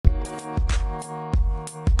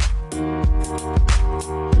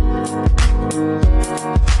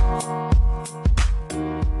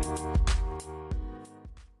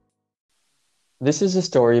This is a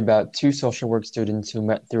story about two social work students who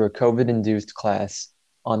met through a COVID-induced class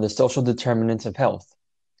on the social determinants of health.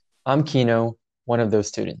 I'm Kino, one of those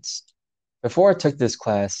students. Before I took this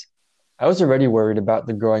class, I was already worried about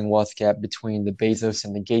the growing wealth gap between the Bezos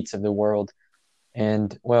and the Gates of the world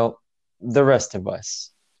and, well, the rest of us.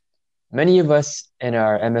 Many of us in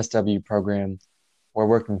our MSW program were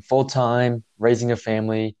working full-time, raising a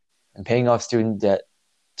family, and paying off student debt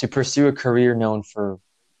to pursue a career known for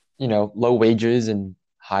low wages and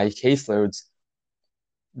high caseloads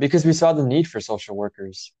because we saw the need for social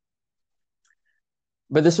workers.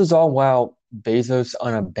 But this was all while Bezos,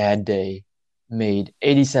 on a bad day, made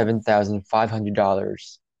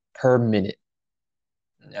 $87,500 per minute.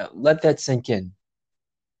 Now, let that sink in.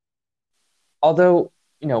 Although,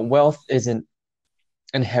 wealth isn't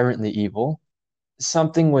inherently evil,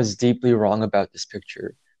 something was deeply wrong about this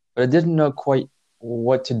picture, but I didn't know quite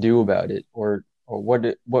what to do about it or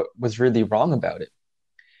what was really wrong about it.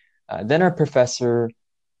 Then our professor,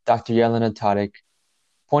 Dr. Yelena Tadic,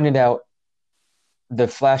 pointed out the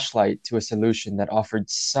flashlight to a solution that offered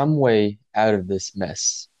some way out of this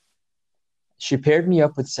mess. She paired me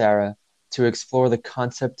up with Sarah to explore the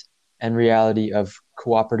concept and reality of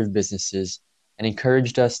cooperative businesses and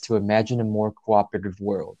encouraged us to imagine a more cooperative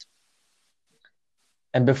world.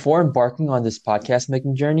 And before embarking on this podcast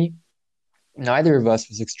making journey, neither of us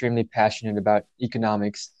was extremely passionate about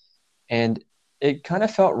economics, and it kind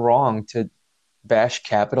of felt wrong to bash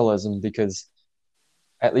capitalism because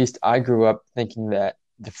at least I grew up thinking that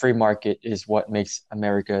the free market is what makes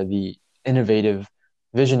America the innovative,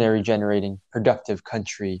 visionary generating, productive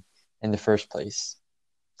country in the first place.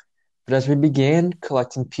 But as we began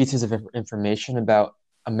collecting pieces of information about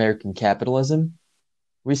American capitalism,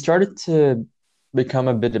 we started to become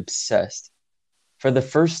a bit obsessed. For the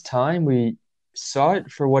first time, we saw it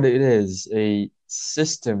for what it is, a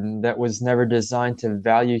system that was never designed to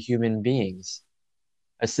value human beings,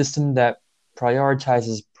 a system that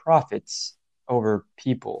prioritizes profits over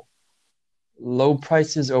people, low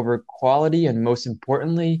prices over quality, and most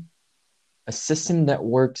importantly, a system that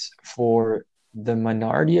works for the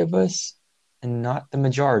minority of us and not the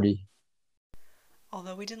majority.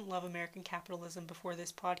 Although we didn't love American capitalism before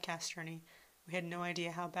this podcast journey, we had no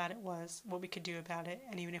idea how bad it was, what we could do about it,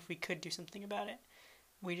 and even if we could do something about it.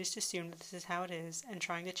 We just assumed that this is how it is, and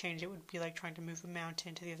trying to change it would be like trying to move a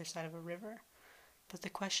mountain to the other side of a river. But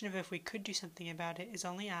the question of if we could do something about it is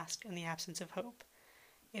only asked in the absence of hope.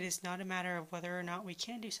 It is not a matter of whether or not we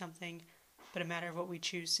can do something, but a matter of what we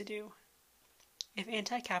choose to do. If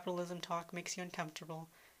anti-capitalism talk makes you uncomfortable,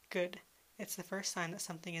 good. It's the first sign that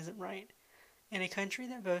something isn't right. In a country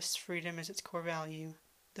that boasts freedom as its core value,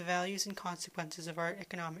 the values and consequences of our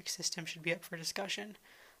economic system should be up for discussion.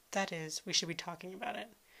 That is, we should be talking about it.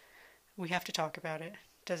 We have to talk about it.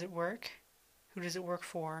 Does it work? Who does it work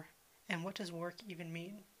for? And what does work even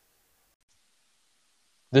mean?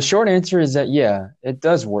 The short answer is that, yeah, it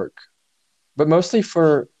does work, but mostly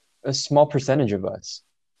for a small percentage of us.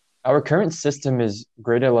 Our current system is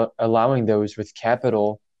great at allowing those with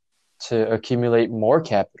capital to accumulate more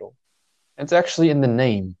capital. It's actually in the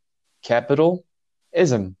name, capitalism.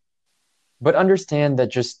 But understand that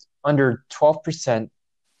just under 12%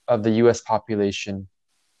 of the US population,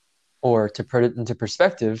 or to put it into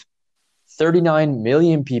perspective, 39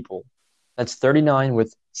 million people, that's 39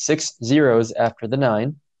 with six zeros after the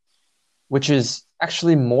nine, which is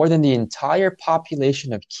actually more than the entire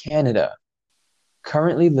population of Canada,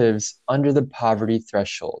 currently lives under the poverty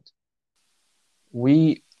threshold.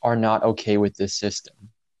 We are not okay with this system.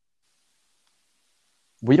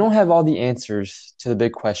 We don't have all the answers to the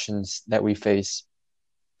big questions that we face,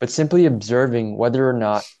 but simply observing whether or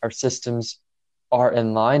not our systems are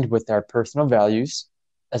in line with our personal values,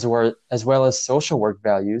 as well as social work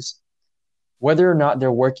values, whether or not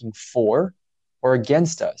they're working for or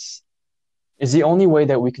against us, is the only way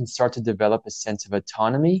that we can start to develop a sense of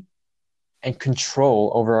autonomy and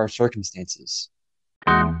control over our circumstances.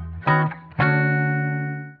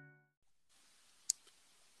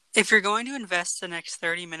 If you're going to invest the next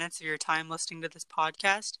 30 minutes of your time listening to this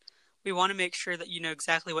podcast, we want to make sure that you know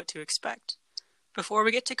exactly what to expect. Before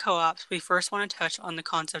we get to co-ops, we first want to touch on the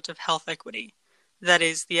concept of health equity. That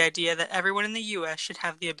is, the idea that everyone in the US should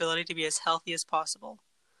have the ability to be as healthy as possible.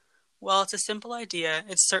 While it's a simple idea,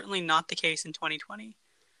 it's certainly not the case in 2020.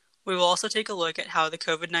 We will also take a look at how the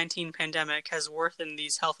COVID-19 pandemic has worsened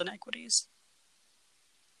these health inequities.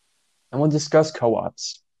 And we'll discuss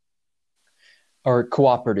co-ops, or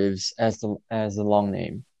cooperatives as the long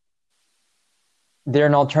name. They're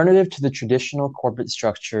an alternative to the traditional corporate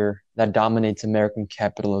structure that dominates American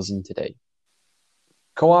capitalism today.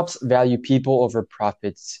 Co-ops value people over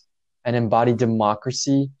profits and embody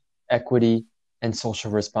democracy, equity, and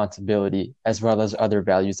social responsibility, as well as other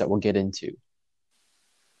values that we'll get into.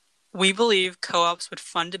 We believe co-ops would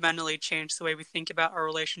fundamentally change the way we think about our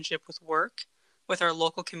relationship with work, with our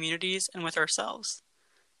local communities, and with ourselves.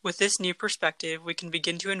 With this new perspective, we can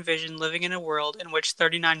begin to envision living in a world in which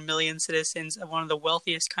 39 million citizens of one of the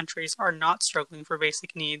wealthiest countries are not struggling for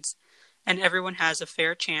basic needs, and everyone has a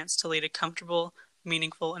fair chance to lead a comfortable,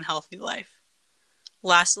 meaningful, and healthy life.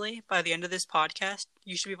 Lastly, by the end of this podcast,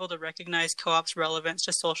 you should be able to recognize co-op's relevance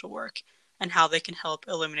to social work and how they can help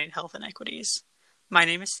eliminate health inequities. My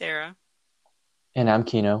name is Sarah. And I'm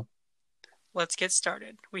Kino. Let's get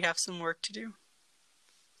started. We have some work to do.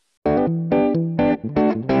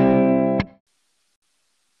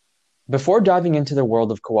 Before diving into the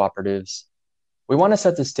world of cooperatives, we want to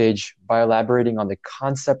set the stage by elaborating on the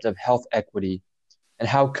concept of health equity and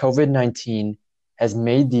how COVID-19 has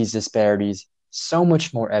made these disparities so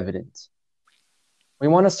much more evident. We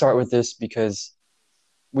want to start with this because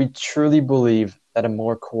we truly believe that a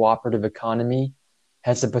more cooperative economy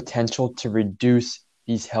has the potential to reduce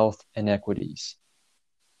these health inequities.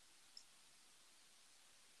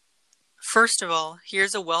 First of all,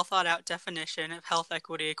 here's a well-thought-out definition of health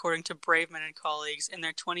equity according to Braveman and colleagues in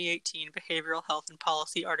their 2018 Behavioral Health and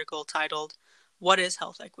Policy article titled, "What is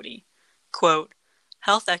Health Equity?" Quote,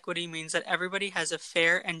 "Health equity means that everybody has a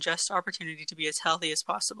fair and just opportunity to be as healthy as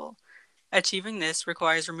possible. Achieving this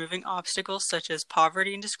requires removing obstacles such as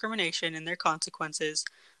poverty and discrimination and their consequences,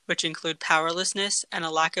 which include powerlessness and a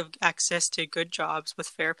lack of access to good jobs with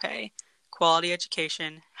fair pay, quality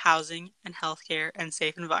education, housing, and healthcare, and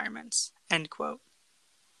safe environments." End quote.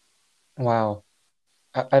 Wow.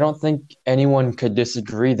 I don't think anyone could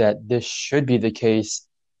disagree that this should be the case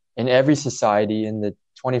in every society in the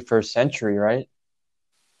 21st century, right?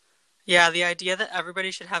 Yeah, the idea that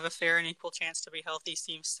everybody should have a fair and equal chance to be healthy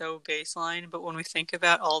seems so baseline, but when we think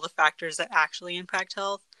about all the factors that actually impact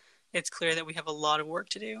health, it's clear that we have a lot of work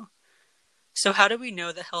to do. So how do we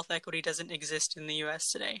know that health equity doesn't exist in the US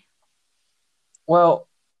today? Well,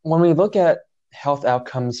 when we look at health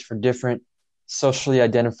outcomes for different socially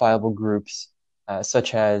identifiable groups,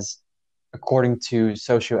 such as according to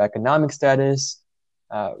socioeconomic status,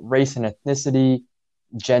 race and ethnicity,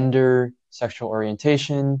 gender, sexual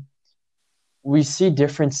orientation, we see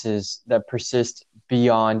differences that persist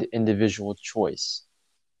beyond individual choice.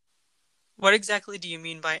 What exactly do you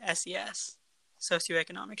mean by SES,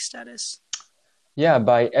 socioeconomic status? Yeah,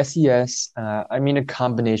 by SES, I mean a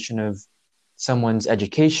combination of someone's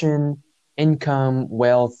education, income,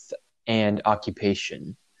 wealth, and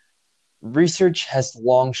occupation. Research has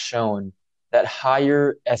long shown that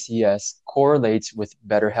higher SES correlates with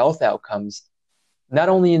better health outcomes, not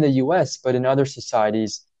only in the US, but in other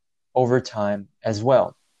societies over time as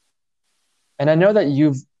well. And I know that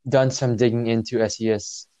you've done some digging into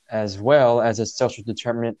SES as well as a social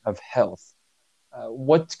determinant of health.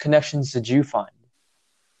 What connections did you find?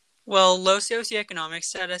 Well, low socioeconomic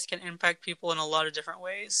status can impact people in a lot of different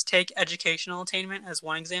ways. Take educational attainment as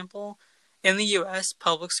one example. In the US,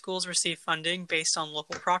 public schools receive funding based on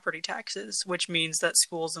local property taxes, which means that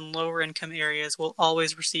schools in lower income areas will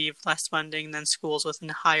always receive less funding than schools within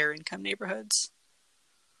higher income neighborhoods.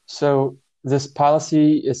 So, this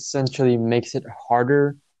policy essentially makes it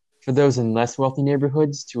harder for those in less wealthy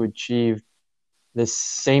neighborhoods to achieve the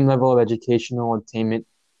same level of educational attainment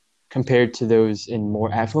compared to those in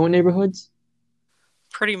more affluent neighborhoods?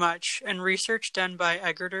 Pretty much, and research done by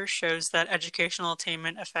Egerter shows that educational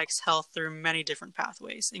attainment affects health through many different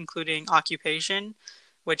pathways, including occupation,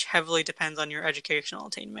 which heavily depends on your educational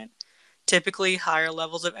attainment. Typically, higher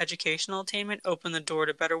levels of educational attainment open the door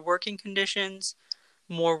to better working conditions,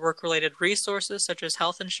 more work-related resources such as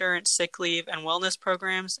health insurance, sick leave, and wellness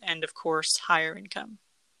programs, and of course, higher income.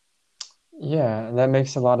 Yeah, that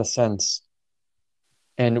makes a lot of sense.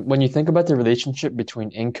 And when you think about the relationship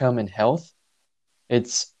between income and health,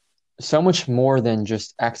 it's so much more than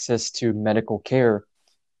just access to medical care.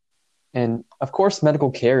 And of course,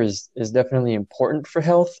 medical care is definitely important for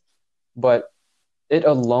health, but it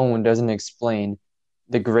alone doesn't explain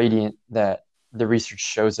the gradient that the research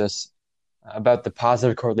shows us about the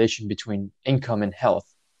positive correlation between income and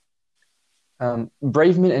health.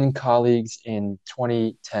 Braveman and colleagues in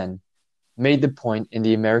 2010 made the point in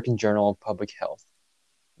the American Journal of Public Health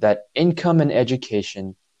that income and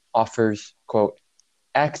education offers, quote,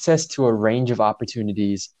 access to a range of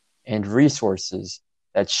opportunities and resources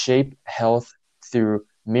that shape health through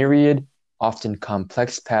myriad, often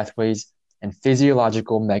complex pathways and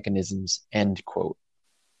physiological mechanisms, end quote.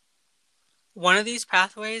 One of these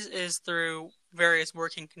pathways is through various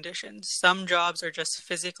working conditions. Some jobs are just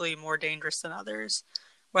physically more dangerous than others.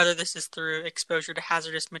 Whether this is through exposure to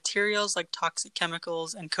hazardous materials like toxic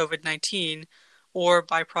chemicals and COVID-19, or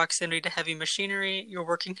by proximity to heavy machinery, your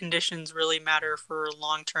working conditions really matter for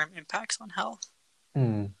long-term impacts on health.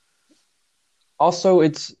 Hmm. Also,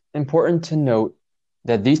 it's important to note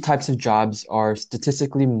that these types of jobs are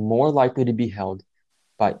statistically more likely to be held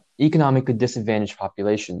by economically disadvantaged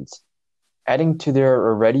populations, adding to their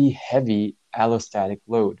already heavy allostatic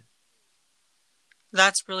load.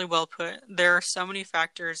 That's really well put. There are so many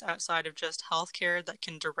factors outside of just healthcare that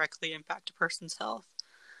can directly impact a person's health.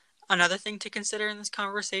 Another thing to consider in this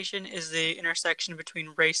conversation is the intersection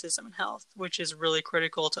between racism and health, which is really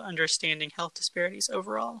critical to understanding health disparities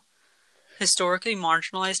overall. Historically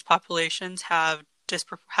marginalized populations have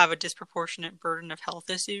a disproportionate burden of health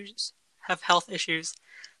issues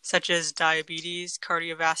such as diabetes,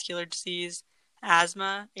 cardiovascular disease,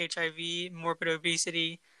 asthma, HIV, morbid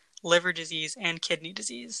obesity, liver disease, and kidney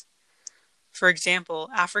disease. For example,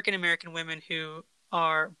 African American women who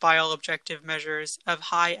are, by all objective measures, of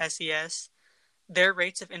high SES, their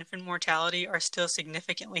rates of infant mortality are still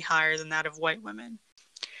significantly higher than that of white women.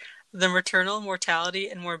 The Maternal Mortality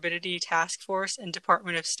and Morbidity Task Force and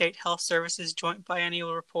Department of State Health Services joint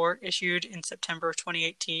biennial report issued in September of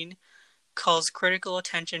 2018 calls critical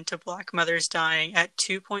attention to Black mothers dying at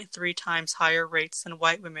 2.3 times higher rates than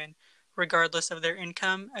white women, regardless of their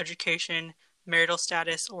income, education, marital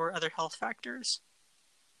status, or other health factors.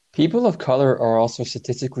 People of color are also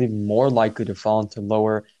statistically more likely to fall into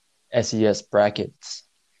lower SES brackets.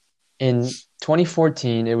 In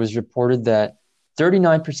 2014, it was reported that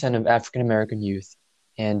 39% of African American youth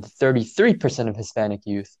and 33% of Hispanic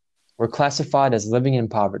youth were classified as living in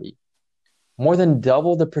poverty, more than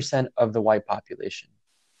double the percent of the white population.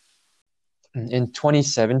 In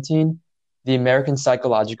 2017, the American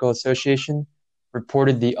Psychological Association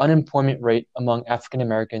reported the unemployment rate among African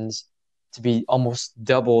Americans to be almost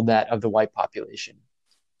double that of the white population,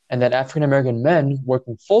 and that African American men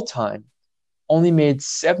working full time only made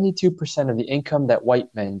 72% of the income that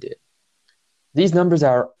white men did. These numbers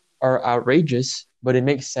are outrageous, but it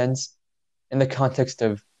makes sense in the context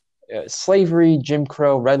of slavery, Jim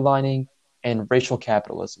Crow, redlining, and racial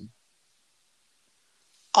capitalism.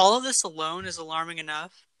 All of this alone is alarming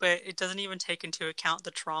enough, but it doesn't even take into account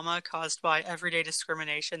the trauma caused by everyday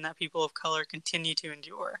discrimination that people of color continue to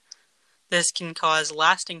endure. This can cause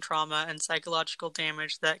lasting trauma and psychological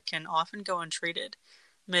damage that can often go untreated,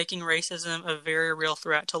 making racism a very real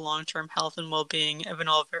threat to long-term health and well-being of an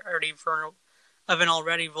already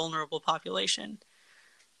vulnerable population.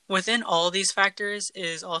 Within all of these factors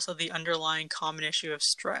is also the underlying common issue of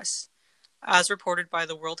stress. As reported by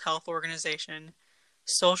the World Health Organization,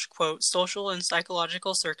 social and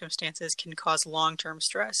psychological circumstances can cause long-term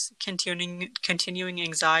stress. Continuing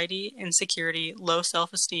anxiety, insecurity, low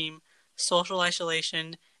self-esteem, social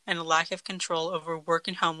isolation, and a lack of control over work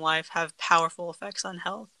and home life have powerful effects on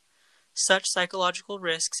health. Such psychological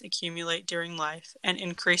risks accumulate during life and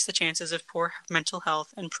increase the chances of poor mental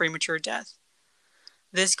health and premature death.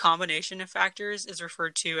 This combination of factors is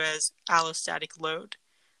referred to as allostatic load,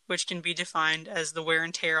 which can be defined as the wear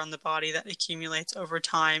and tear on the body that accumulates over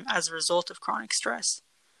time as a result of chronic stress.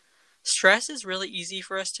 Stress is really easy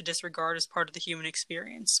for us to disregard as part of the human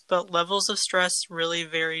experience, but levels of stress really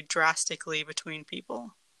vary drastically between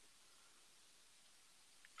people.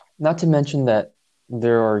 Not to mention that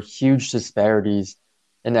there are huge disparities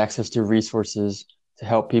in access to resources to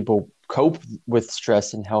help people cope with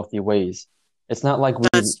stress in healthy ways. It's not like we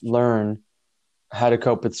That's learn how to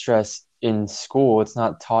cope with stress in school. It's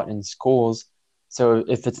not taught in schools. So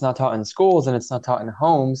if it's not taught in schools and it's not taught in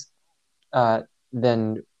homes,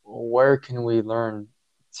 then where can we learn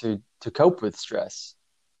to cope with stress?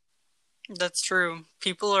 that's true.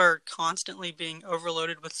 People are constantly being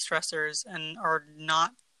overloaded with stressors and are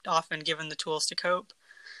not often given the tools to cope.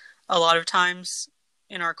 A lot of times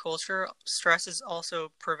in our culture, stress is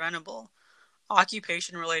also preventable.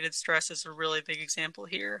 Occupation related stress is a really big example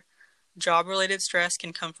here. Job related stress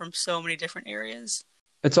can come from so many different areas.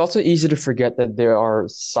 It's also easy to forget that there are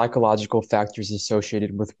psychological factors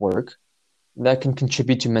associated with work that can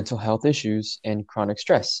contribute to mental health issues and chronic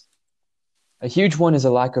stress. A huge one is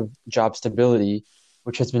a lack of job stability,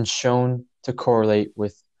 which has been shown to correlate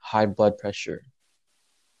with high blood pressure.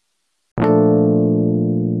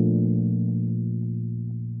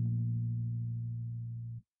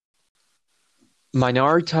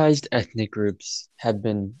 Minoritized ethnic groups have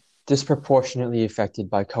been disproportionately affected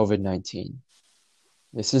by COVID-19.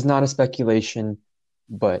 This is not a speculation,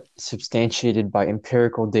 but substantiated by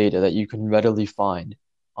empirical data that you can readily find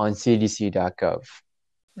on cdc.gov.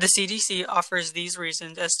 The CDC offers these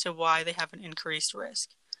reasons as to why they have an increased risk: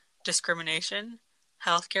 discrimination,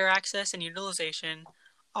 healthcare access and utilization,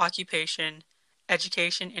 occupation,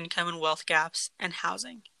 education, income and wealth gaps, and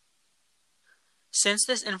housing. Since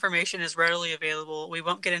this information is readily available, we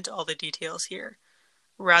won't get into all the details here.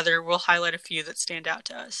 Rather, we'll highlight a few that stand out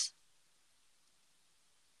to us.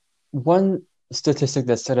 One statistic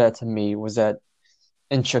that stood out to me was that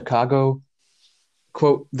in Chicago,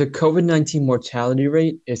 quote, the COVID-19 mortality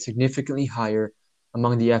rate is significantly higher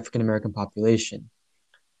among the African American population.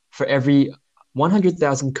 For every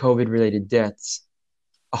 100,000 COVID-related deaths,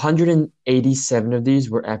 187 of these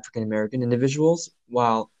were African American individuals,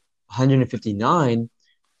 while 159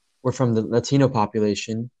 were from the Latino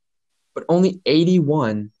population, but only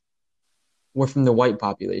 81 were from the white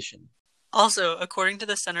population. Also, according to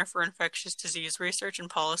the Center for Infectious Disease Research and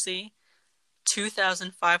Policy,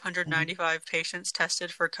 2,595 patients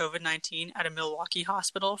tested for COVID-19 at a Milwaukee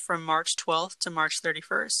hospital from March 12th to March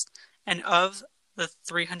 31st. And of the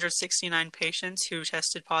 369 patients who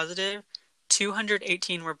tested positive,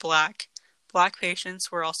 218 were Black. Black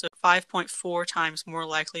patients were also 5.4 times more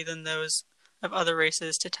likely than those of other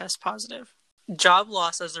races to test positive. Job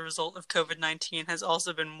loss as a result of COVID-19 has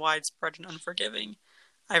also been widespread and unforgiving.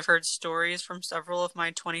 I've heard stories from several of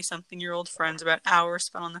my 20-something-year-old friends about hours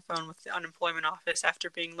spent on the phone with the unemployment office after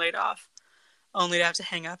being laid off, only to have to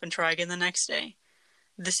hang up and try again the next day.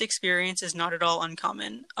 This experience is not at all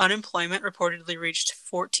uncommon. Unemployment reportedly reached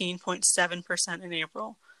 14.7% in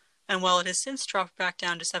April, and while it has since dropped back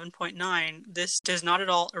down to 7.9%, this does not at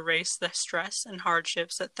all erase the stress and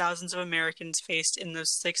hardships that thousands of Americans faced in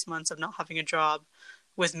those 6 months of not having a job,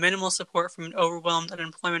 with minimal support from an overwhelmed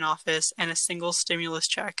unemployment office and a single stimulus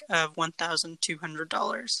check of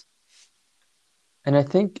 $1,200. And I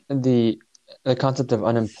think the concept of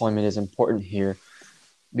unemployment is important here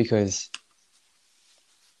because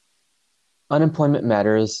unemployment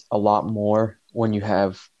matters a lot more when you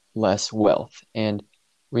have less wealth. And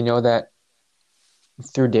we know that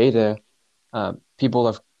through data, people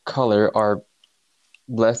of color are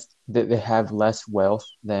less, they have less wealth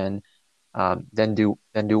than do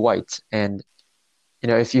whites. And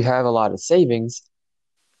if you have a lot of savings,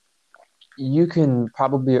 you can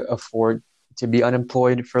probably afford to be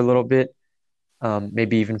unemployed for a little bit,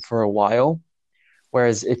 maybe even for a while.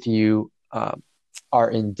 Whereas if you are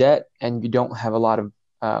in debt and you don't have a lot of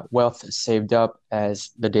wealth saved up,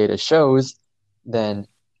 as the data shows, then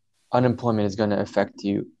unemployment is going to affect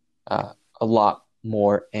you a lot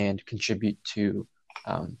more and contribute to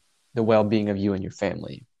the well-being of you and your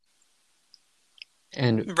family.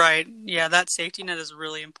 And right, yeah, that safety net is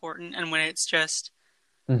really important, and when it's just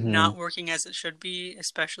not working as it should be,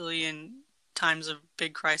 especially in times of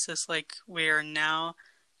big crisis like we are now,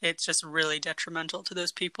 it's just really detrimental to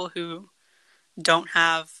those people who don't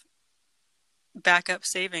have backup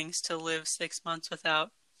savings to live 6 months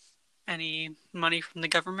without any money from the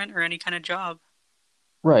government or any kind of job.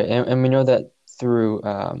 Right, and we know that through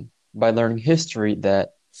by learning history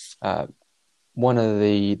that one of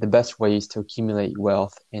the best ways to accumulate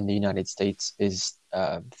wealth in the United States is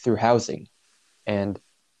through housing, and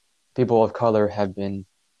people of color have been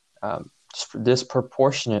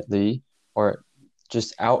disproportionately or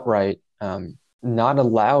just outright not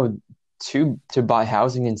allowed to buy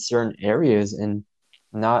housing in certain areas and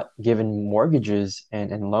not given mortgages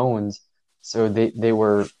and loans. So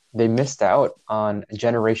they missed out on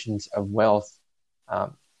generations of wealth.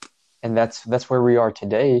 And that's where we are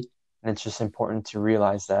today. And it's just important to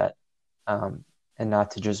realize that and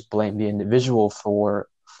not to just blame the individual for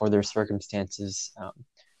their circumstances.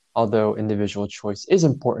 Although individual choice is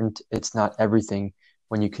important, it's not everything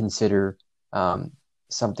when you consider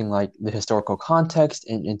something like the historical context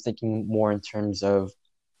and thinking more in terms of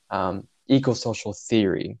eco-social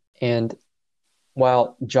theory. And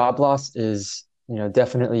while job loss is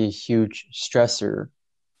definitely a huge stressor,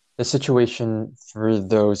 the situation for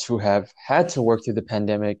those who have had to work through the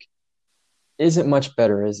pandemic isn't much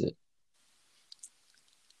better, is it?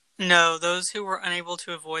 No, those who were unable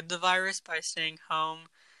to avoid the virus by staying home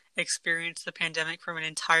experienced the pandemic from an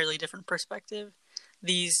entirely different perspective.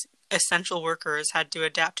 These essential workers had to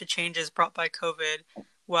adapt to changes brought by COVID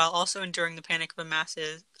while also enduring the panic of the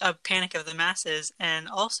masses and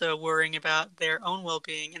also worrying about their own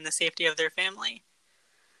well-being and the safety of their family.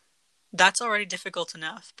 That's already difficult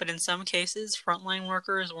enough, but in some cases, frontline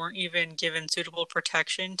workers weren't even given suitable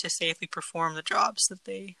protection to safely perform the jobs that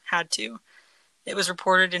they had to. It was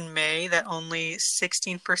reported in May that only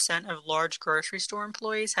 16% of large grocery store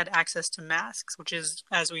employees had access to masks, which is,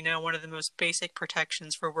 as we know, one of the most basic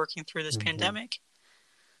protections for working through this pandemic.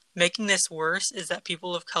 Making this worse is that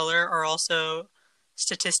people of color are also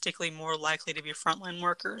statistically more likely to be frontline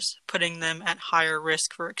workers, putting them at higher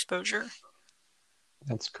risk for exposure.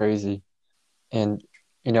 That's crazy. And,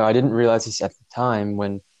 I didn't realize this at the time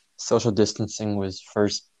when social distancing was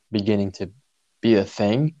first beginning to be a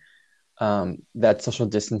thing, that social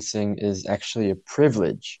distancing is actually a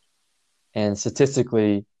privilege. And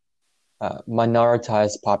statistically,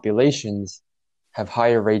 minoritized populations have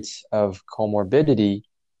higher rates of comorbidity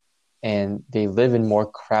and they live in more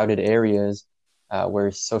crowded areas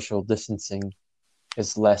where social distancing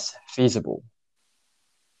is less feasible.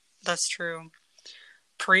 That's true.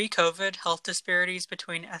 Pre-COVID, health disparities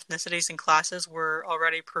between ethnicities and classes were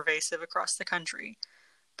already pervasive across the country,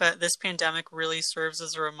 but this pandemic really serves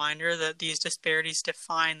as a reminder that these disparities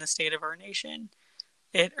define the state of our nation.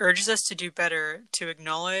 It urges us to do better, to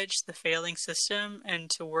acknowledge the failing system, and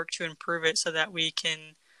to work to improve it so that we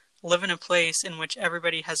can live in a place in which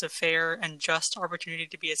everybody has a fair and just opportunity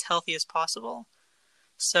to be as healthy as possible.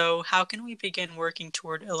 So, how can we begin working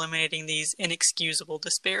toward eliminating these inexcusable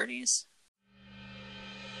disparities?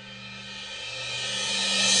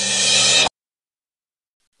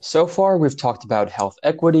 So far, we've talked about health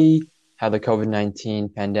equity, how the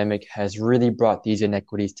COVID-19 pandemic has really brought these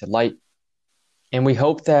inequities to light, and we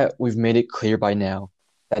hope that we've made it clear by now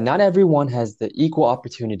that not everyone has the equal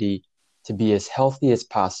opportunity to be as healthy as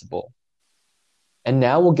possible. And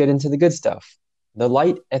now we'll get into the good stuff, the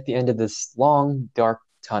light at the end of this long, dark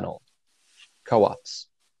tunnel, co-ops.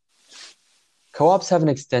 Co-ops have an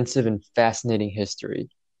extensive and fascinating history.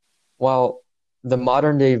 While the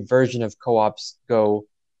modern day version of co-ops go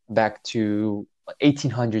back to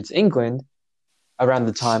 1800s England, around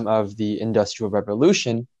the time of the Industrial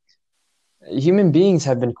Revolution, human beings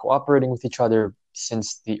have been cooperating with each other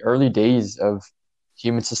since the early days of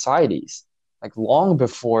human societies, like long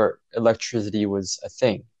before electricity was a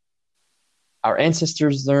thing. Our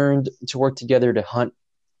ancestors learned to work together to hunt,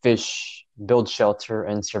 fish, build shelter,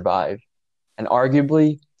 and survive. And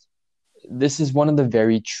arguably, this is one of the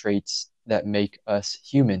very traits that make us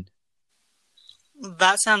human.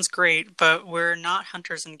 That sounds great, but we're not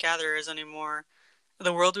hunters and gatherers anymore.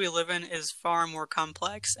 The world we live in is far more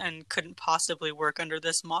complex and couldn't possibly work under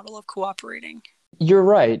this model of cooperating. You're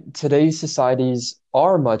right, today's societies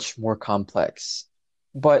are much more complex.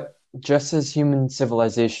 But just as human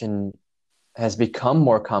civilization has become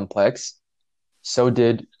more complex, so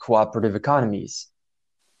did cooperative economies.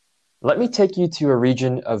 Let me take you to a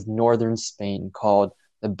region of northern Spain called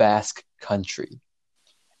the Basque Country.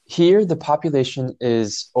 Here, the population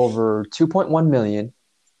is over 2.1 million,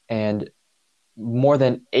 and more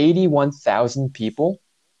than 81,000 people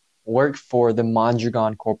work for the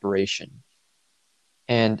Mondragon Corporation.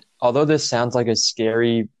 And although this sounds like a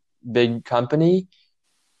scary big company,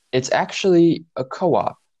 it's actually a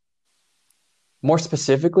co-op. More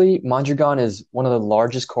specifically, Mondragon is one of the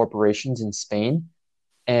largest corporations in Spain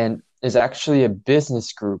and is actually a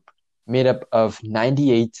business group made up of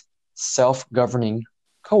 98 self-governing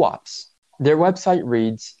co-ops. Their website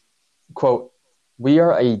reads, quote, "We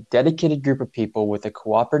are a dedicated group of people with a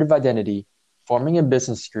cooperative identity, forming a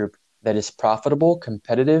business group that is profitable,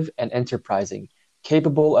 competitive, and enterprising,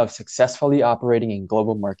 capable of successfully operating in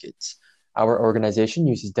global markets. Our organization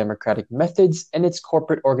uses democratic methods in its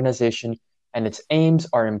corporate organization, and its aims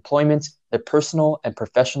are employment, the personal and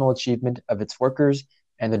professional achievement of its workers,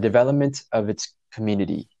 and the development of its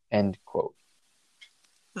community." End quote.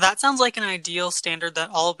 That sounds like an ideal standard that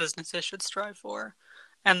all businesses should strive for.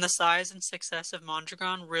 And the size and success of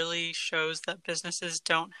Mondragon really shows that businesses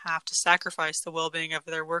don't have to sacrifice the well being of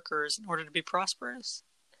their workers in order to be prosperous.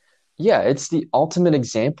 Yeah, it's the ultimate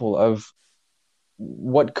example of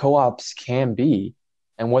what co-ops can be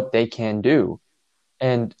and what they can do.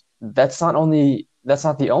 And that's not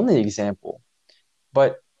the only example.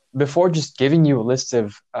 But before just giving you a list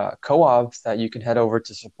of co-ops that you can head over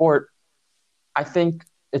to support, I think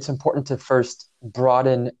it's important to first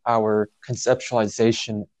broaden our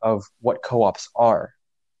conceptualization of what co-ops are.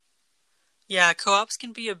 Yeah, co ops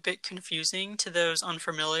can be a bit confusing to those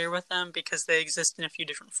unfamiliar with them because they exist in a few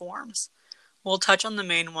different forms. We'll touch on the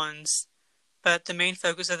main ones, but the main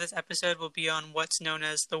focus of this episode will be on what's known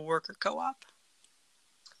as the worker co op.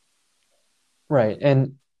 Right.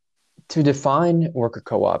 And to define worker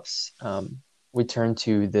co-ops, we turn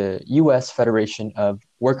to the U.S. Federation of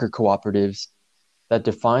Worker Cooperatives that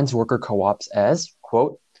defines worker co-ops as,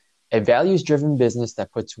 quote, "a values-driven business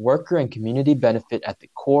that puts worker and community benefit at the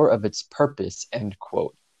core of its purpose," end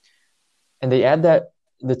quote. And they add that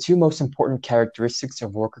the two most important characteristics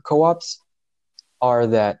of worker co-ops are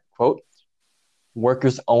that, quote,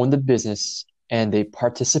 "workers own the business and they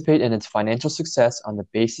participate in its financial success on the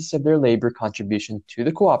basis of their labor contribution to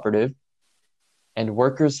the cooperative, and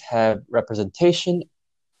workers have representation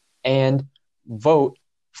and vote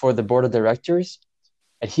for the board of directors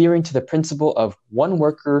adhering to the principle of one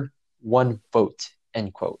worker, one vote,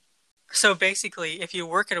 end quote. So basically, if you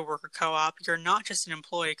work at a worker co-op, you're not just an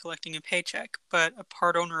employee collecting a paycheck, but a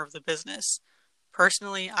part owner of the business.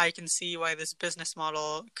 Personally, I can see why this business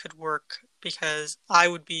model could work because I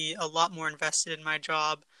would be a lot more invested in my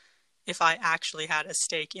job if I actually had a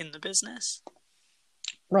stake in the business.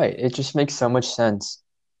 Right. It just makes so much sense.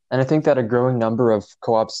 And I think that a growing number of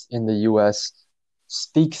co-ops in the US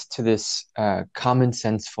speaks to this common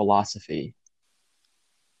sense philosophy.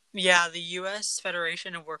 Yeah, the U.S.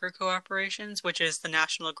 Federation of Worker Cooperations, which is the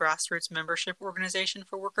national grassroots membership organization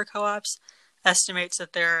for worker co-ops, estimates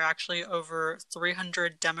that there are actually over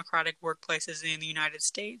 300 democratic workplaces in the United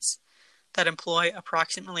States that employ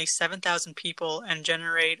approximately 7,000 people and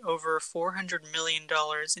generate over $400 million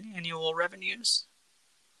in annual revenues.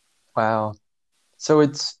 Wow. So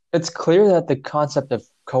it's clear that the concept of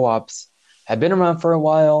co-ops have been around for a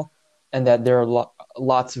while, and that there are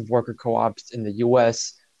lots of worker co-ops in the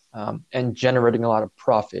U.S. And generating a lot of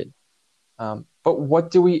profit. But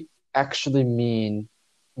what do we actually mean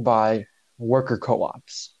by worker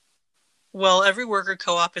co-ops? Well, every worker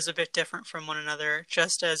co-op is a bit different from one another,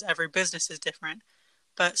 just as every business is different.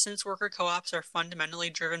 But since worker co-ops are fundamentally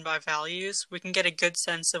driven by values, we can get a good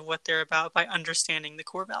sense of what they're about by understanding the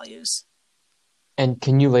core values. And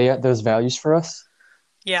can you lay out those values for us?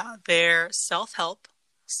 Yeah, they're self-help,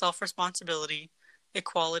 self-responsibility,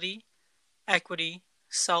 equality, equity,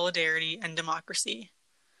 solidarity, and democracy.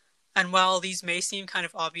 And while these may seem kind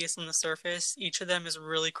of obvious on the surface, each of them is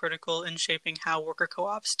really critical in shaping how worker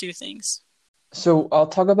co-ops do things. So I'll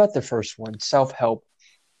talk about the first one, self-help.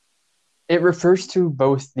 It refers to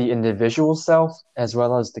both the individual self as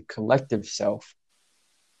well as the collective self.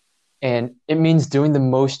 And it means doing the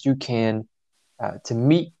most you can to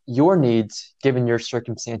meet your needs given your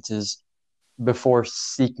circumstances before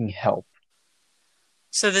seeking help.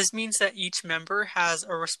 So this means that each member has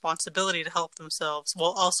a responsibility to help themselves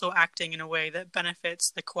while also acting in a way that benefits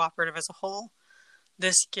the cooperative as a whole.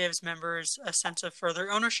 This gives members a sense of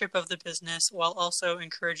further ownership of the business while also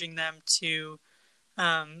encouraging them to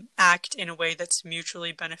act in a way that's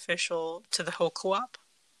mutually beneficial to the whole co-op.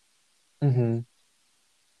 Hmm.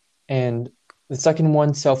 And the second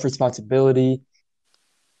one, self-responsibility.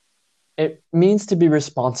 It means to be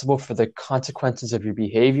responsible for the consequences of your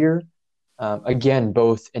behavior, again,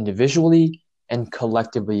 both individually and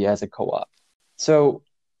collectively as a co-op. So,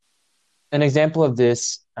 an example of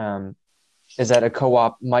this is that a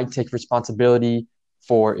co-op might take responsibility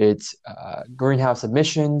for its greenhouse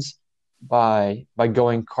emissions by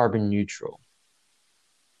going carbon neutral.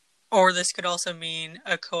 Or this could also mean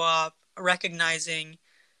a co-op recognizing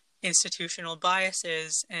institutional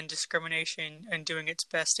biases and discrimination and doing its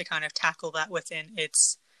best to kind of tackle that within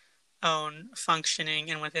its own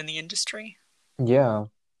functioning and within the industry. Yeah.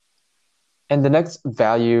 And the next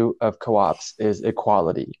value of co-ops is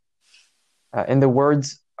equality. In the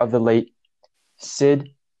words of the late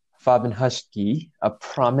Sid Fabenhusky, a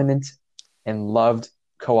prominent and loved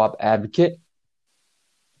co-op advocate,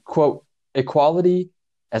 quote, equality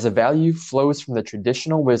as a value flows from the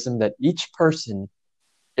traditional wisdom that each person,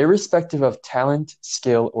 irrespective of talent,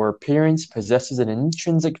 skill, or appearance, possesses an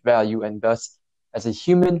intrinsic value and thus, as a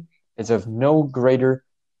human, is of no greater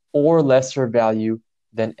or lesser value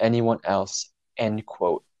than anyone else, end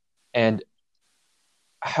quote. And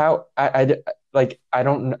how I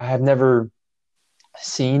have never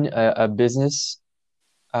seen a business,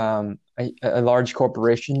 a large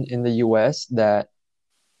corporation in the US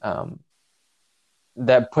um,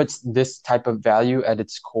 that puts this type of value at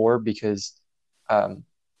its core because um,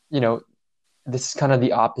 you know this is kind of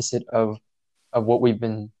the opposite of what we've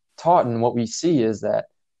been taught, and what we see is that,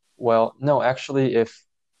 well, no, actually,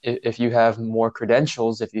 if you have more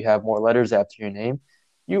credentials, if you have more letters after your name,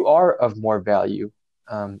 you are of more value.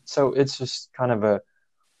 So it's just kind of a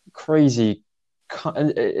crazy,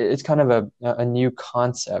 it's kind of a new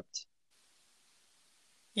concept.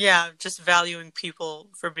 Yeah, just valuing people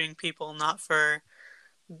for being people, not for,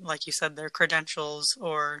 like you said, their credentials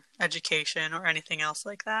or education or anything else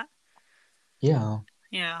like that. Yeah.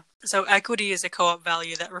 Yeah. So equity is a co-op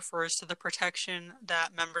value that refers to the protection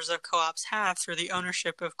that members of co-ops have through the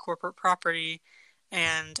ownership of corporate property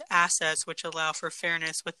and assets which allow for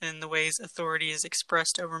fairness within the ways authority is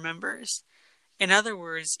expressed over members. In other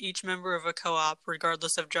words, each member of a co-op,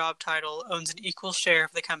 regardless of job title, owns an equal share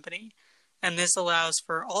of the company, and this allows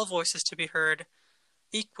for all voices to be heard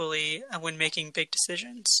equally when making big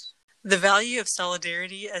decisions. The value of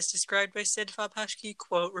solidarity, as described by Sid Fabhashki,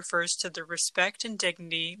 quote, refers to the respect and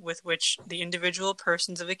dignity with which the individual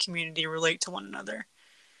persons of a community relate to one another.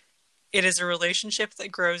 It is a relationship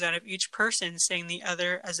that grows out of each person seeing the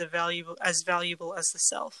other as valuable as the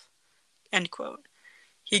self. End quote.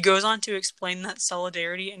 He goes on to explain that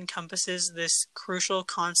solidarity encompasses this crucial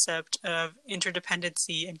concept of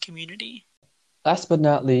interdependency and community. Last but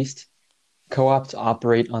not least, co-ops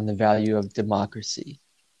operate on the value of democracy.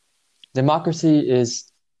 Democracy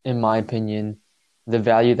is, in my opinion, the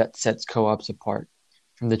value that sets co-ops apart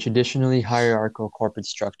from the traditionally hierarchical corporate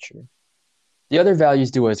structure. The other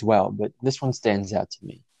values do as well, but this one stands out to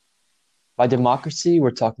me. By democracy,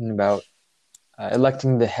 we're talking about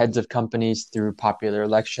electing the heads of companies through popular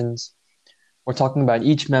elections. We're talking about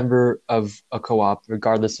each member of a co-op,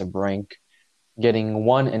 regardless of rank, getting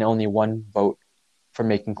one and only one vote for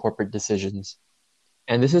making corporate decisions.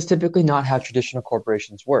 And this is typically not how traditional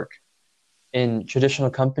corporations work. In traditional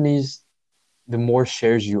companies, the more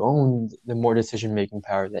shares you own, the more decision-making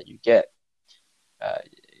power that you get.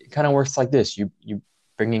 It kind of works like this. You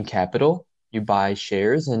bring in capital, you buy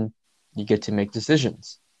shares, and you get to make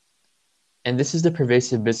decisions. And this is the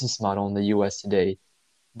pervasive business model in the US today,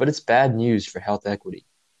 but it's bad news for health equity.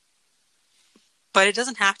 But it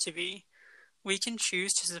doesn't have to be. We can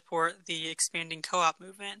choose to support the expanding co-op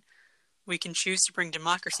movement. We can choose to bring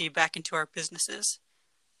democracy back into our businesses.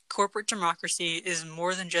 Corporate democracy is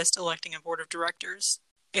more than just electing a board of directors.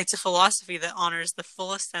 It's a philosophy that honors the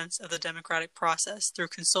fullest sense of the democratic process through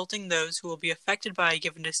consulting those who will be affected by a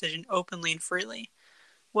given decision openly and freely.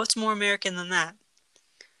 What's more American than that?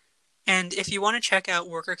 And if you want to check out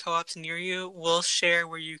worker co-ops near you, we'll share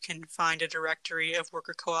where you can find a directory of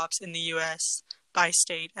worker co-ops in the US by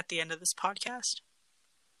state at the end of this podcast.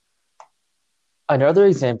 Another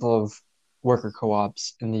example of worker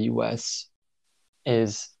co-ops in the US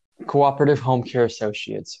is Cooperative Home Care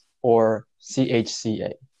Associates, or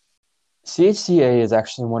CHCA. CHCA is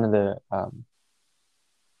actually one of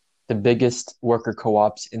the biggest worker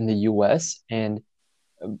co-ops in the US, and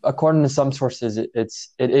according to some sources, it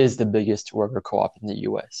is the biggest worker co-op in the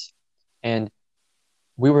US. And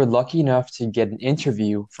we were lucky enough to get an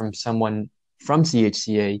interview from someone from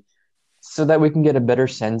CHCA so that we can get a better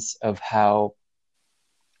sense of how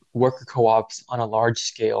worker co-ops on a large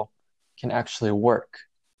scale can actually work.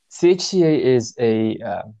 CHCA is a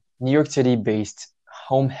New York City-based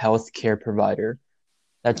home health care provider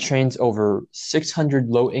that trains over 600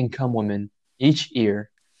 low-income women each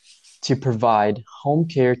year to provide home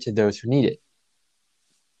care to those who need it.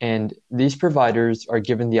 And these providers are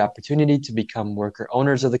given the opportunity to become worker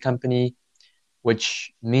owners of the company,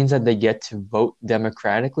 which means that they get to vote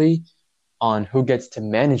democratically on who gets to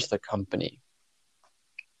manage the company.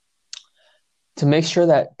 To make sure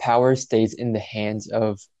that power stays in the hands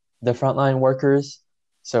of the frontline workers,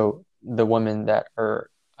 so the women that are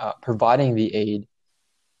providing the aid,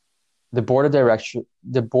 the board of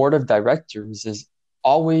directors is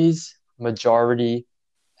always majority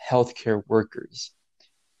healthcare workers.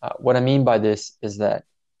 What I mean by this is that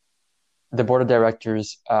the board of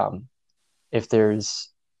directors, if there's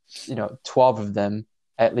 12 of them,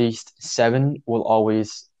 at least 7 will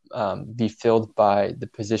always be filled by the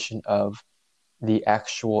position of the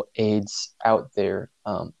actual aides out there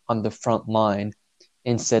on the front line,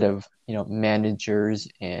 instead of managers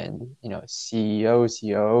and CEOs,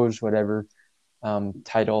 COOs, whatever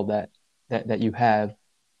title that you have.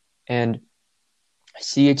 And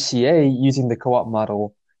CHCA, using the co-op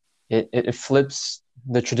model, it flips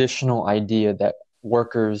the traditional idea that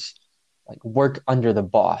workers work under the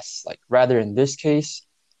boss. Rather, in this case,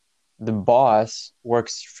 the boss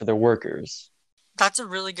works for the workers. That's a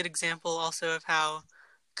really good example also of how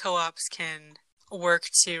co-ops can work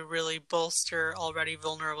to really bolster already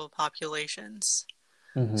vulnerable populations.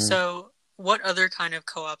 Mm-hmm. So what other kind of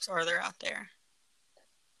co-ops are there out there?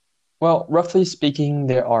 Well, roughly speaking,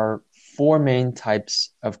 there are 4 main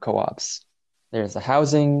types of co-ops. There's the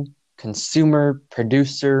housing, consumer,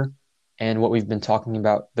 producer, and what we've been talking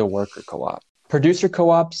about, the worker co-op. Producer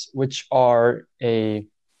co-ops, which are a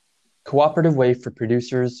cooperative way for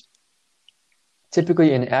producers,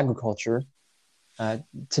 typically in agriculture,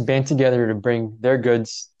 to band together to bring their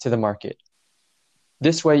goods to the market.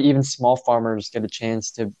 This way, even small farmers get a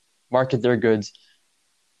chance to market their goods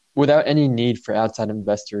without any need for outside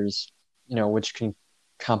investors, which can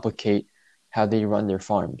complicate how they run their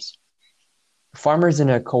farms. Farmers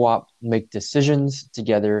in a co-op make decisions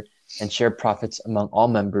together and share profits among all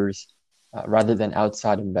members rather than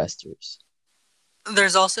outside investors.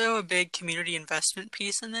 There's also a big community investment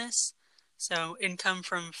piece in this. So income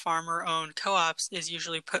from farmer-owned co-ops is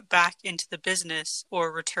usually put back into the business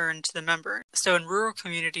or returned to the member. So in rural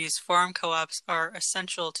communities, farm co-ops are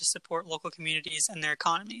essential to support local communities and their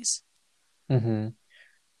economies. Mm-hmm.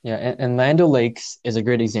 Yeah, and Land O'Lakes is a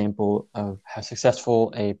great example of how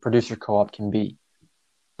successful a producer co-op can be.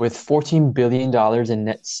 With $14 billion in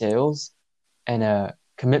net sales and a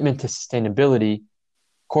commitment to sustainability,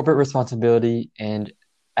 corporate responsibility, and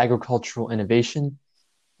agricultural innovation,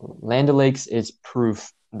 Land O'Lakes is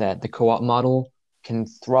proof that the co-op model can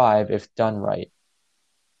thrive if done right.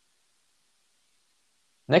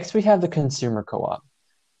 Next, we have the consumer co-op,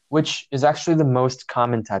 which is actually the most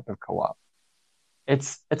common type of co-op.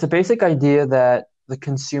 It's a basic idea that the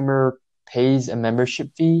consumer pays a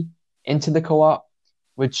membership fee into the co-op,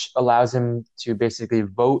 which allows him to basically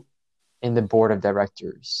vote in the board of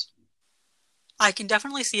directors. I can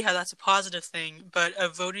definitely see how that's a positive thing, but a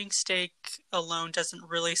voting stake alone doesn't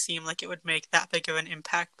really seem like it would make that big of an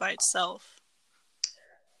impact by itself.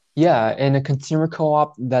 Yeah, in a consumer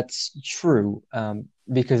co-op, that's true,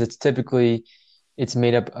 because it's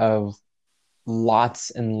made up of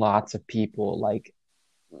lots and lots of people, like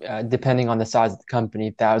depending on the size of the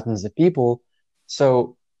company, thousands of people.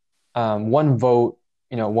 So one vote,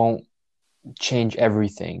 won't change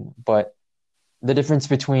everything. But the difference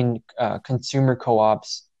between consumer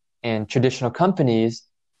co-ops and traditional companies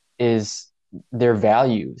is their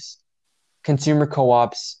values. Consumer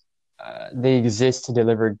co-ops, they exist to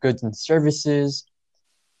deliver goods and services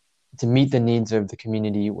to meet the needs of the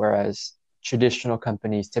community, whereas traditional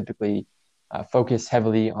companies typically focus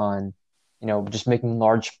heavily on, just making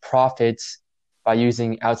large profits by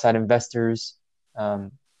using outside investors,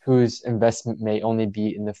 whose investment may only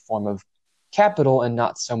be in the form of capital and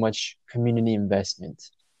not so much community investment.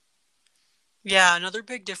 Yeah, another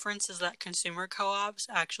big difference is that consumer co-ops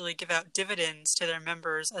actually give out dividends to their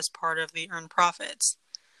members as part of the earned profits.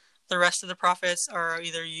 The rest of the profits are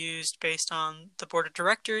either used based on the board of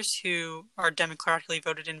directors who are democratically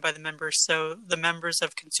voted in by the members. So the members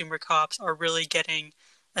of consumer co-ops are really getting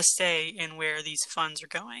a say in where these funds are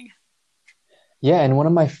going. Yeah, and one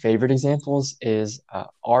of my favorite examples is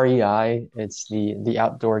REI. It's the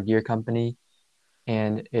outdoor gear company,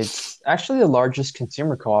 and it's actually the largest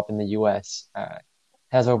consumer co-op in the U.S.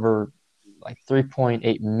 Has over like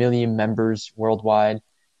 3.8 million members worldwide,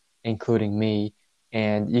 including me.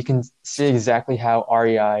 And you can see exactly how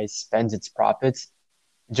REI spends its profits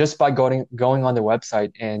just by going on the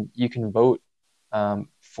website, and you can vote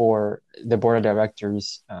for the board of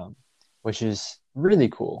directors, which is really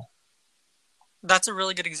cool. That's a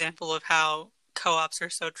really good example of how co-ops are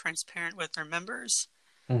so transparent with their members.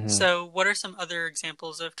 hmm So, what are some other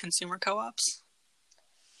examples of consumer co-ops?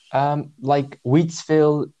 like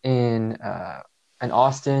Wheatsville in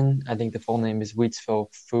Austin, I think the full name is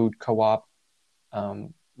Wheatsville Food Co-op,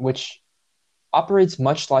 which operates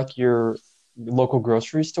much like your local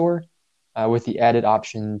grocery store, with the added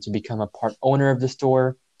option to become a part owner of the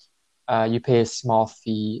store. You pay a small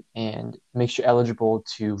fee and makes you eligible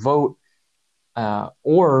to vote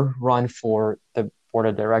or run for the board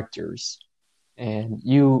of directors. And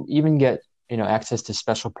you even get, access to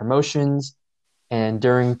special promotions. And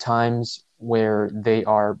during times where they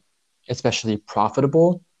are especially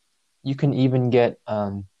profitable, you can even get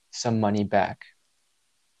some money back.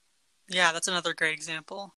 Yeah, that's another great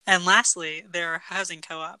example. And lastly, there are housing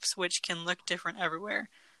co-ops, which can look different everywhere.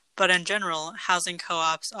 But in general, housing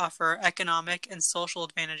co-ops offer economic and social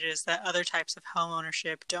advantages that other types of home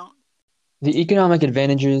ownership don't. The economic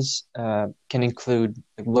advantages can include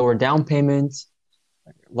lower down payments,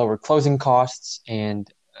 lower closing costs,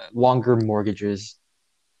 and longer mortgages,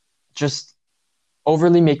 just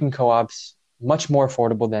overly making co-ops much more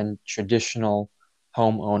affordable than traditional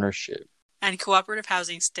home ownership. And cooperative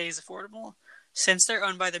housing stays affordable. Since they're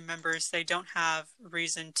owned by the members, they don't have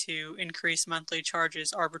reason to increase monthly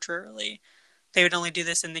charges arbitrarily. They would only do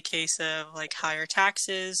this in the case of like higher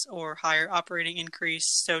taxes or higher operating increase,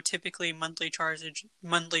 so typically monthly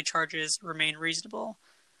charges remain reasonable.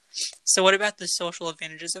 So what about the social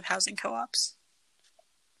advantages of housing co-ops?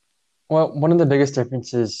 Well, one of the biggest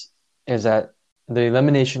differences is that the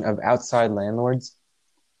elimination of outside landlords,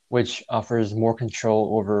 which offers more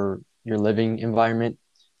control over your living environment,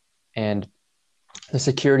 and the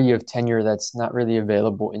security of tenure that's not really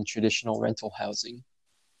available in traditional rental housing.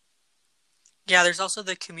 Yeah, there's also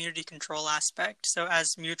the community control aspect. So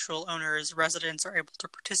as mutual owners, residents are able to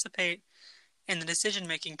participate in the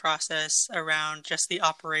decision-making process around just the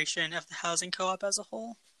operation of the housing co-op as a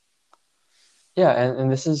whole. Yeah,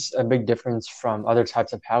 and this is a big difference from other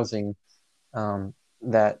types of housing,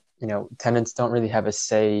 that, tenants don't really have a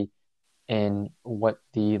say in what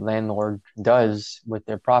the landlord does with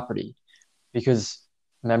their property because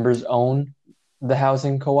members own the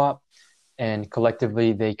housing co-op and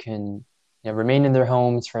collectively they can, remain in their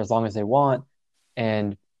homes for as long as they want,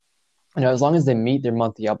 and as long as they meet their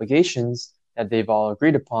monthly obligations that they've all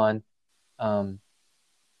agreed upon, um,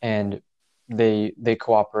 and they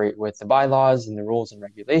cooperate with the bylaws and the rules and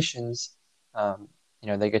regulations, um,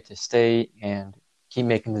 they get to stay and keep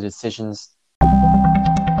making the decisions.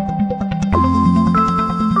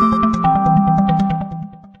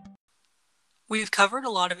 We've covered a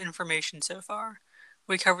lot of information so far.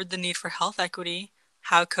 We covered the need for health equity,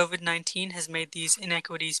 how COVID-19 has made these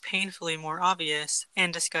inequities painfully more obvious,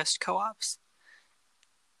 and discussed co-ops.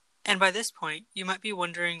 And by this point, you might be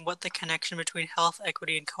wondering what the connection between health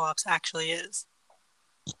equity and co-ops actually is.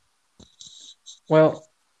 Well,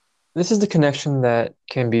 this is the connection that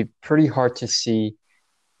can be pretty hard to see,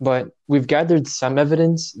 but we've gathered some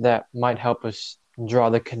evidence that might help us draw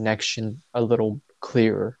the connection a little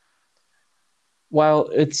clearer. While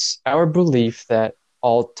it's our belief that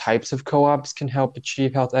all types of co-ops can help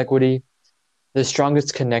achieve health equity, the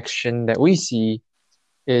strongest connection that we see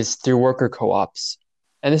is through worker co-ops.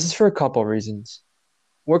 And this is for a couple of reasons.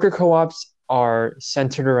 Worker co-ops are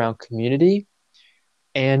centered around community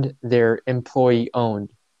and they're employee owned.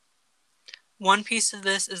 One piece of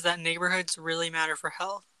this is that neighborhoods really matter for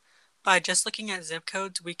health. By just looking at zip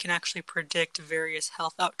codes, we can actually predict various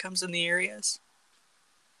health outcomes in the areas.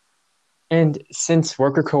 And since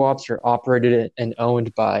worker co-ops are operated and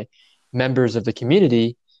owned by members of the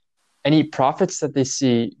community, any profits that they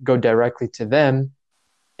see go directly to them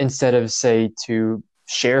instead of, say, to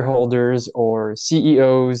shareholders or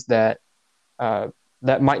CEOs that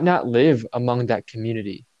might not live among that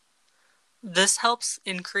community. This helps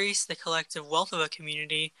increase the collective wealth of a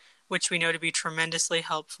community, which we know to be tremendously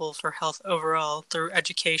helpful for health overall through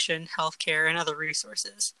education, healthcare, and other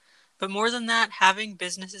resources. But more than that, having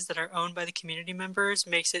businesses that are owned by the community members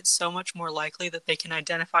makes it so much more likely that they can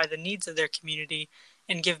identify the needs of their community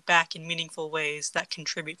and give back in meaningful ways that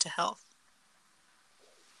contribute to health.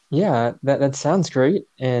 Yeah, that sounds great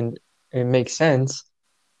and it makes sense.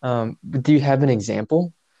 But do you have an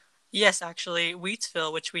example? Yes, actually,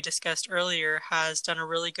 Wheatsville, which we discussed earlier, has done a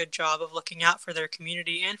really good job of looking out for their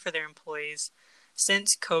community and for their employees.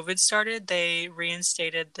 Since COVID started, they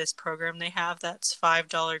reinstated this program they have that's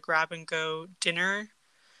 $5 grab and go dinner,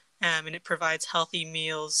 and it provides healthy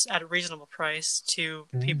meals at a reasonable price to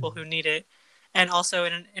people Mm. who need it. And also,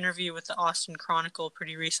 in an interview with the Austin Chronicle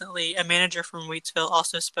pretty recently, a manager from Wheatsville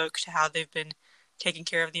also spoke to how they've been taking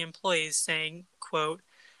care of the employees, saying, quote,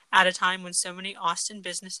 at a time when so many Austin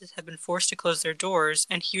businesses have been forced to close their doors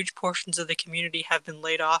and huge portions of the community have been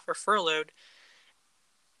laid off or furloughed,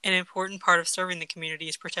 an important part of serving the community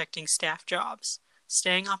is protecting staff jobs.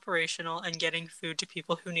 Staying operational and getting food to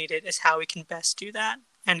people who need it is how we can best do that.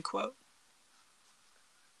 End quote.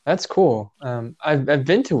 That's cool. I've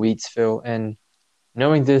been to Wheatsville, and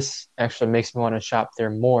knowing this actually makes me want to shop there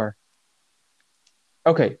more.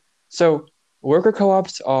 Okay, so worker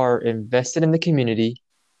co-ops are invested in the community,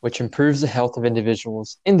 which improves the health of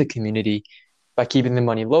individuals in the community by keeping the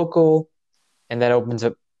money local, and that opens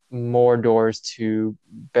up more doors to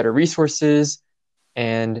better resources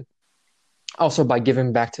and also by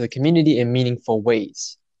giving back to the community in meaningful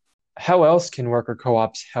ways. How else can worker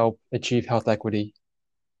co-ops help achieve health equity?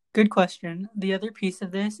 Good question. The other piece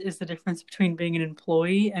of this is the difference between being an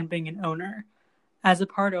employee and being an owner. As a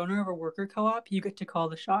part owner of a worker co-op, you get to call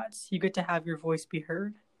the shots. You get to have your voice be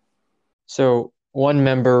heard. So, one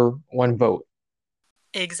member, one vote.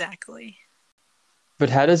 Exactly. But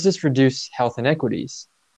how does this reduce health inequities?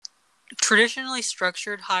 Traditionally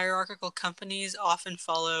structured hierarchical companies often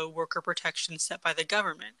follow worker protections set by the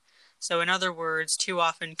government. So, in other words, too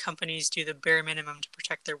often companies do the bare minimum to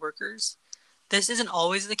protect their workers. This isn't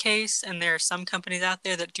always the case, and there are some companies out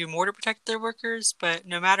there that do more to protect their workers, but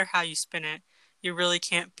no matter how you spin it, you really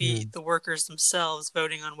can't beat Hmm. the workers themselves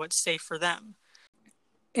voting on what's safe for them.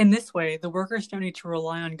 In this way, the workers don't need to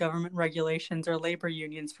rely on government regulations or labor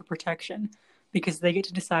unions for protection because they get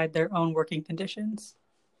to decide their own working conditions.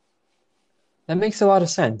 That makes a lot of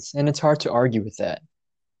sense, and it's hard to argue with that.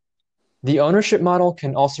 The ownership model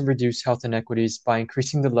can also reduce health inequities by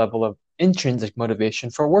increasing the level of intrinsic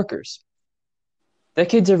motivation for workers.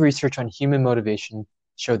 Decades of research on human motivation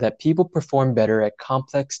show that people perform better at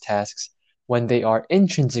complex tasks when they are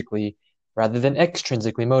intrinsically rather than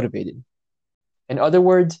extrinsically motivated. In other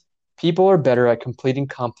words, people are better at completing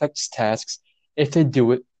complex tasks if they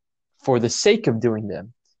do it for the sake of doing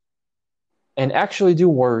them, and actually do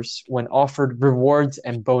worse when offered rewards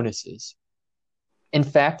and bonuses. In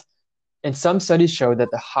fact, and some studies show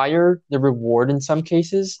that the higher the reward in some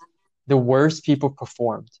cases, the worse people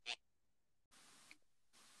performed.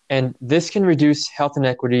 And this can reduce health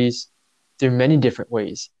inequities through many different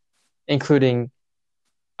ways, including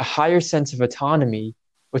a higher sense of autonomy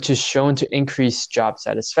which is shown to increase job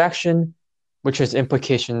satisfaction, which has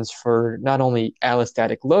implications for not only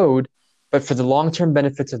allostatic load, but for the long-term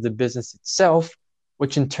benefits of the business itself,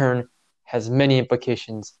 which in turn has many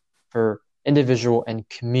implications for individual and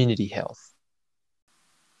community health.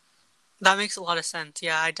 That makes a lot of sense.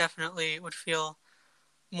 Yeah, I definitely would feel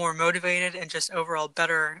more motivated and just overall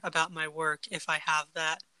better about my work if I have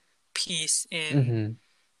that piece in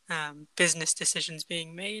Mm-hmm. business decisions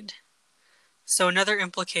being made. So another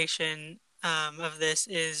implication of this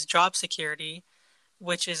is job security,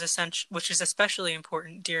 which is especially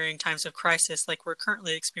important during times of crisis like we're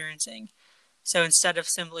currently experiencing. So instead of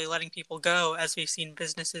simply letting people go, as we've seen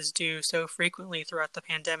businesses do so frequently throughout the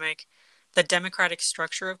pandemic, the democratic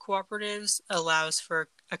structure of cooperatives allows for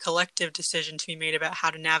a collective decision to be made about how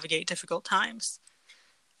to navigate difficult times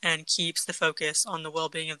and keeps the focus on the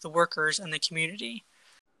well-being of the workers and the community.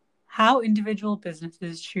 How individual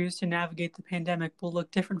businesses choose to navigate the pandemic will look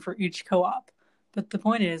different for each co-op, but the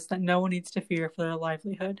point is that no one needs to fear for their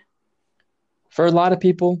livelihood. For a lot of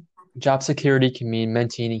people, job security can mean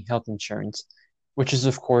maintaining health insurance, which is,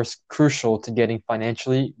 of course, crucial to getting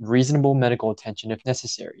financially reasonable medical attention if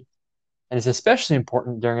necessary, and is especially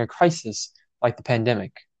important during a crisis like the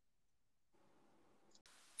pandemic.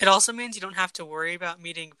 It also means you don't have to worry about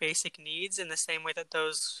meeting basic needs in the same way that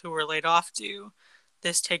those who were laid off do.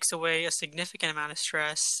 This takes away a significant amount of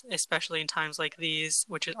stress, especially in times like these,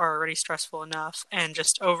 which are already stressful enough, and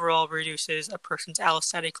just overall reduces a person's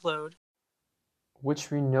allostatic load. Which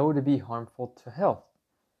we know to be harmful to health.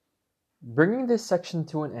 Bringing this section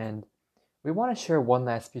to an end, we want to share one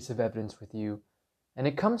last piece of evidence with you, and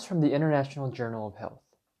it comes from the International Journal of Health.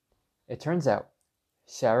 It turns out,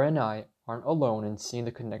 Sarah and I aren't alone in seeing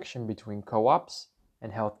the connection between co-ops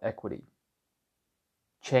and health equity.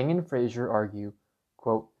 Chang and Fraser argue,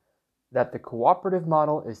 quote, that the cooperative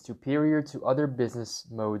model is superior to other business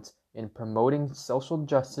modes in promoting social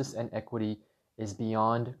justice and equity is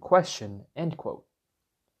beyond question, end quote.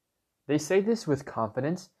 They say this with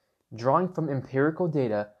confidence, drawing from empirical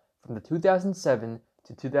data from the 2007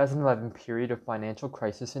 to 2011 period of financial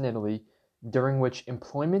crisis in Italy, during which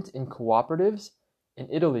employment in cooperatives in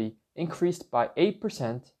Italy increased by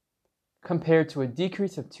 8% compared to a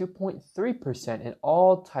decrease of 2.3% in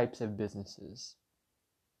all types of businesses.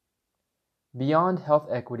 Beyond health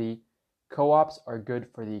equity, co-ops are good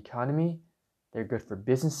for the economy, they're good for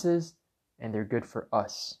businesses, and they're good for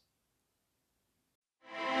us.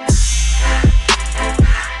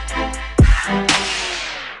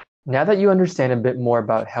 Now that you understand a bit more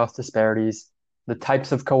about health disparities, the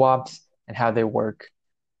types of co-ops, and how they work,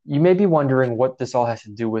 you may be wondering what this all has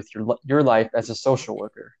to do with your life as a social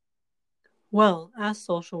worker. Well, as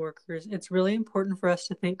social workers, it's really important for us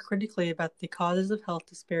to think critically about the causes of health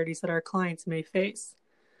disparities that our clients may face.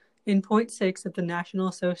 In point 6 of the National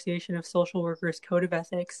Association of Social Workers Code of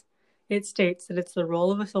Ethics, it states that it's the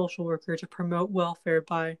role of a social worker to promote welfare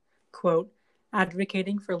by, quote,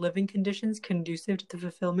 advocating for living conditions conducive to the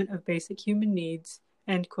fulfillment of basic human needs,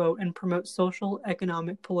 end quote, and promote social,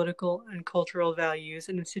 economic, political, and cultural values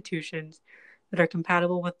and institutions that are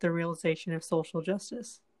compatible with the realization of social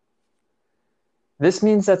justice. This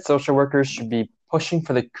means that social workers should be pushing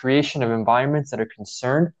for the creation of environments that are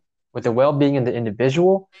concerned with the well-being of the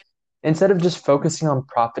individual instead of just focusing on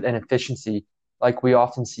profit and efficiency like we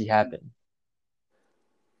often see happen.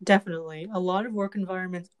 Definitely. A lot of work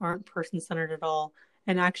environments aren't person-centered at all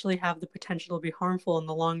and actually have the potential to be harmful in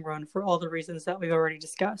the long run for all the reasons that we've already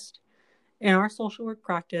discussed. In our social work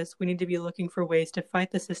practice, we need to be looking for ways to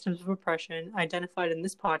fight the systems of oppression identified in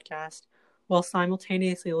this podcast while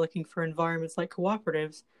simultaneously looking for environments like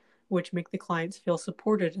cooperatives, which make the clients feel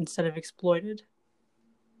supported instead of exploited.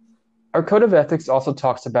 Our code of ethics also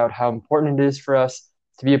talks about how important it is for us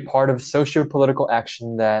to be a part of socio-political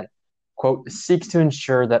action that, quote, seeks to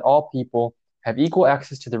ensure that all people have equal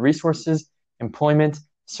access to the resources, employment,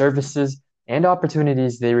 services, and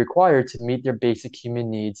opportunities they require to meet their basic human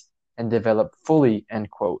needs and develop fully, end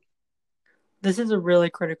quote. This is a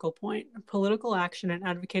really critical point. Political action and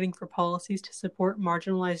advocating for policies to support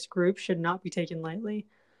marginalized groups should not be taken lightly.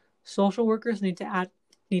 Social workers need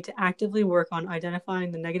to actively work on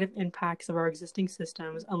identifying the negative impacts of our existing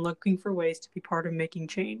systems and looking for ways to be part of making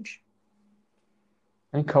change.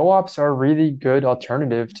 And co-ops are a really good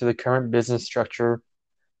alternative to the current business structure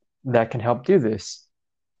that can help do this.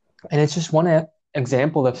 And it's just one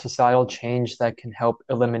example of societal change that can help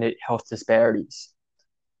eliminate health disparities.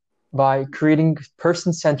 By creating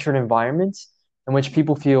person-centered environments in which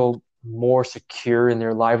people feel more secure in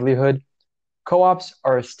their livelihood, co-ops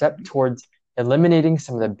are a step towards eliminating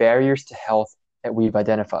some of the barriers to health that we've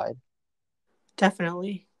identified.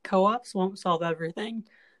 Definitely. Co-ops won't solve everything,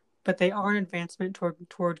 but they are an advancement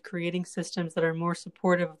toward creating systems that are more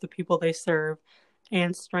supportive of the people they serve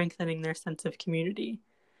and strengthening their sense of community.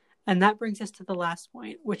 And that brings us to the last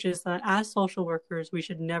point, which is that as social workers, we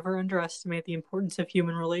should never underestimate the importance of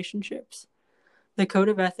human relationships. The Code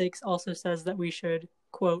of Ethics also says that we should,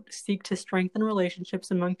 quote, seek to strengthen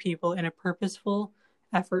relationships among people in a purposeful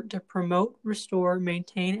effort to promote, restore,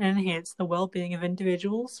 maintain, and enhance the well being of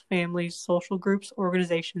individuals, families, social groups,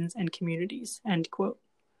 organizations, and communities, end quote.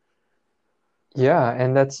 Yeah,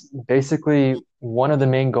 and that's basically one of the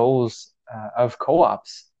main goals of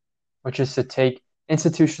co-ops, which is to take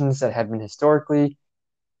institutions that have been historically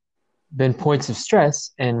been points of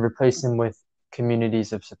stress and replace them with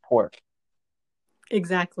communities of support.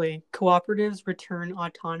 Exactly. Cooperatives return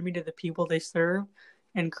autonomy to the people they serve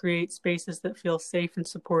and create spaces that feel safe and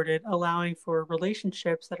supported, allowing for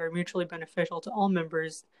relationships that are mutually beneficial to all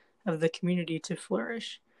members of the community to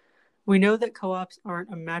flourish. We know that co ops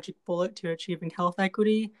aren't a magic bullet to achieving health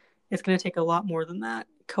equity. It's going to take a lot more than that.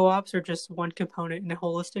 Co ops are just one component in a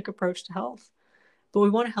holistic approach to health. But we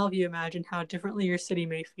want to help you imagine how differently your city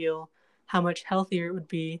may feel, how much healthier it would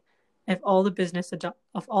be if all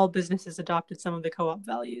businesses adopted some of the co-op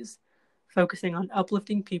values, focusing on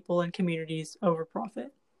uplifting people and communities over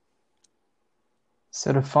profit.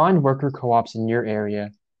 So to find worker co-ops in your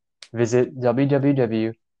area, visit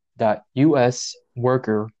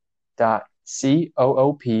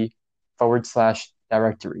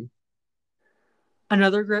www.usworker.coop/directory.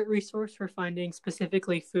 Another great resource for finding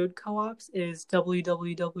specifically food co-ops is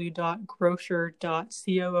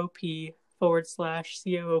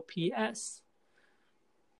www.grocer.coop/COOPS.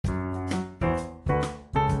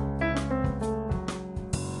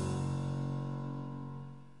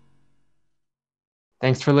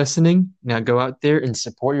 Thanks for listening. Now go out there and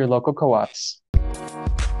support your local co-ops.